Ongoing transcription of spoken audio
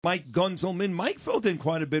Mike Gunzelman. Mike filled in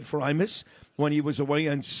quite a bit for Imus when he was away,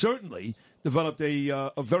 and certainly developed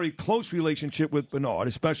a very close relationship with Bernard,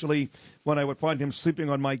 especially when I would find him sleeping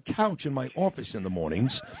on my couch in my office in the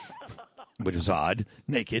mornings, which is odd,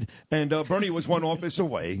 naked. And Bernie was one office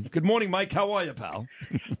away. Good morning, Mike. How are you, pal?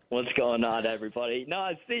 What's going on, everybody? No,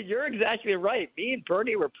 Steve, you're exactly right. Me and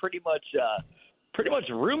Bernie were pretty much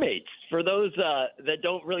roommates. For those that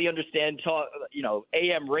don't really understand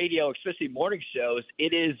AM radio, especially morning shows,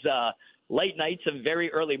 it is late nights and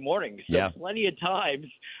very early mornings. So yeah. Plenty of times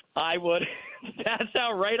I would pass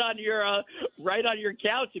out right on your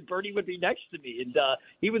couch, and Bernie would be next to me, and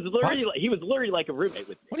he was literally like a roommate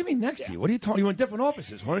with me. What do you mean next to you? What are you talking? You were in different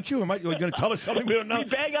offices, weren't you? Are you going to tell us something we don't know? We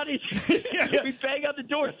bang on we bang on the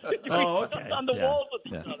doors. Okay. On the walls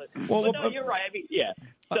with each other. Well, no, you're right. I mean, yeah.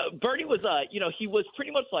 So Bernie was, he was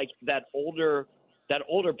pretty much like that older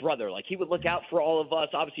brother. Like, he would look out for all of us,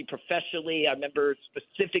 obviously professionally. I remember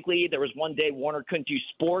specifically there was one day Warner couldn't do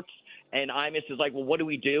sports, and Imus is like, well, what do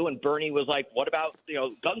we do? And Bernie was like, what about,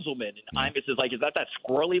 Gunzelman? And Imus is like, is that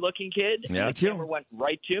squirrely-looking kid? Yeah, and the camera went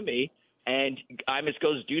right to me, and Imus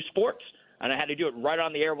goes, do sports. And I had to do it right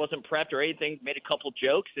on the air, wasn't prepped or anything, made a couple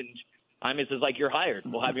jokes, and Imus is like, you're hired.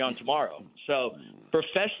 We'll have you on tomorrow. So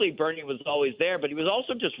professionally, Bernie was always there, but he was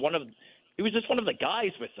also just one of the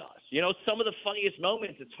guys with us. Some of the funniest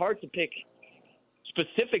moments, it's hard to pick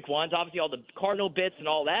specific ones, obviously all the Cardinal bits and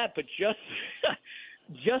all that, but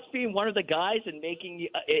just being one of the guys and making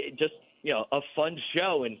it just, a fun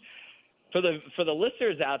show. And for the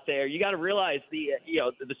listeners out there, you got to realize the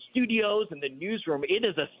studios and the newsroom, it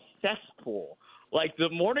is a cesspool. Like, the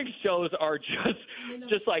morning shows are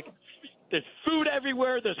just like, there's food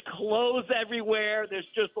everywhere, there's clothes everywhere, there's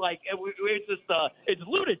just like, it's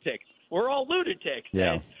lunatics. We're all lunatics.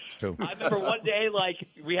 Yeah, and true. I remember one day, like,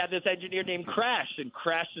 we had this engineer named Crash, and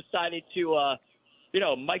Crash decided to,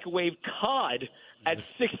 microwave cod at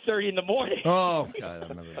 6:30 in the morning. Oh, God, I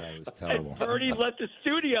remember that. It was terrible. And Bernie left the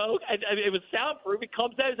studio, and it was soundproof. He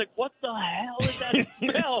comes out, he's like, what the hell is that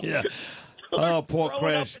smell? Yeah. Oh, poor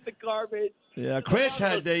Crash. Up in the garbage. Yeah, Crash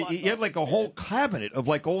had like a whole cabinet of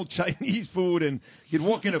like old Chinese food, and he'd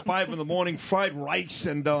walk in at 5 in the morning, fried rice,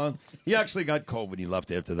 and he actually got COVID. He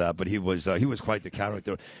left after that, but he was quite the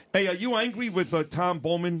character. Hey, are you angry with Tom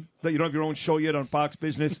Bowman that you don't have your own show yet on Fox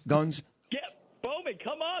Business Guns? Yeah, Bowman,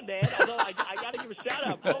 come on, man. Although I got to give a shout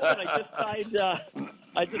out, Bowman. I just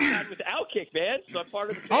signed with Outkick, man. So I'm part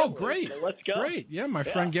of the family. Oh, great! So let's go. Great, yeah. My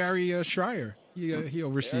friend Gary Schreier, he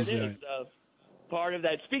oversees that. Part of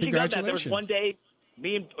that. Speaking of that, there was one day,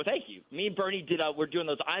 me and Bernie we're doing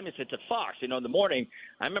those Imus hits at Fox, in the morning.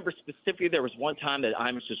 I remember specifically there was one time that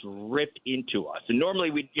Imus just ripped into us. And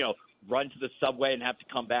normally we'd, run to the subway and have to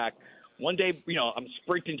come back. One day, I'm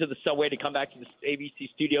sprinting to the subway to come back to the ABC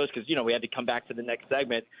studios because, we had to come back to the next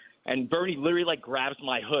segment. And Bernie literally, like, grabs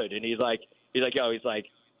my hood, and he's like,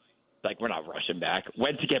 we're not rushing back.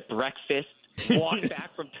 Went to get breakfast. Walked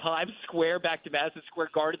back from Times Square back to Madison Square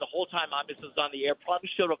Garden. The whole time Imus was on the air. Probably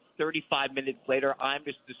showed up 35 minutes later.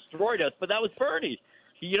 Imus destroyed us, but that was Bernie.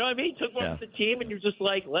 You know what I mean? He took one for the team, and you're just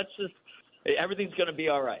like, everything's going to be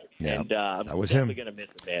all right. Yeah, and that was definitely going to miss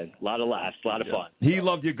it, man. A lot of laughs, a lot of fun. He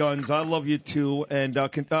loved your Guns. I love you, too. And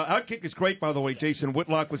Outkick is great, by the way. Jason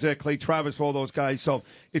Whitlock was there, Clay Travis, all those guys. So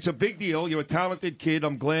it's a big deal. You're a talented kid.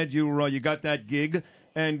 I'm glad you got that gig.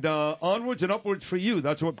 And onwards and upwards for you.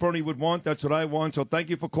 That's what Bernie would want. That's what I want. So thank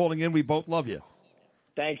you for calling in. We both love you.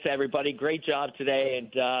 Thanks, everybody. Great job today.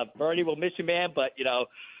 And Bernie, we'll miss you, man. But,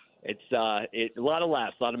 it's a lot of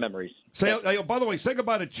laughs, a lot of memories. By the way, say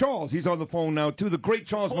goodbye to Charles. He's on the phone now, too. The great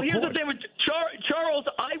Charles McCoy. Here's the thing with Charles.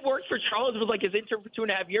 I worked for Charles. It was like his intern for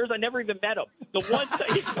 2.5 years. I never even met him. The one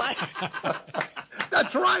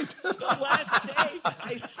That's right. The last day,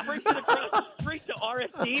 I sprinted across the street to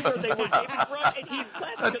RFD where they were gaming from, and he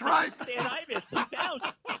left. That's right. And I missed. He bounced.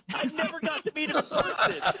 I never got to meet him in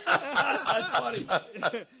person. That's funny.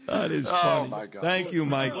 That is funny. Oh, my God. Thank you,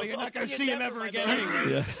 Mike. Well, you're not going to see him ever again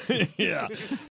anyway. Yeah. Yeah.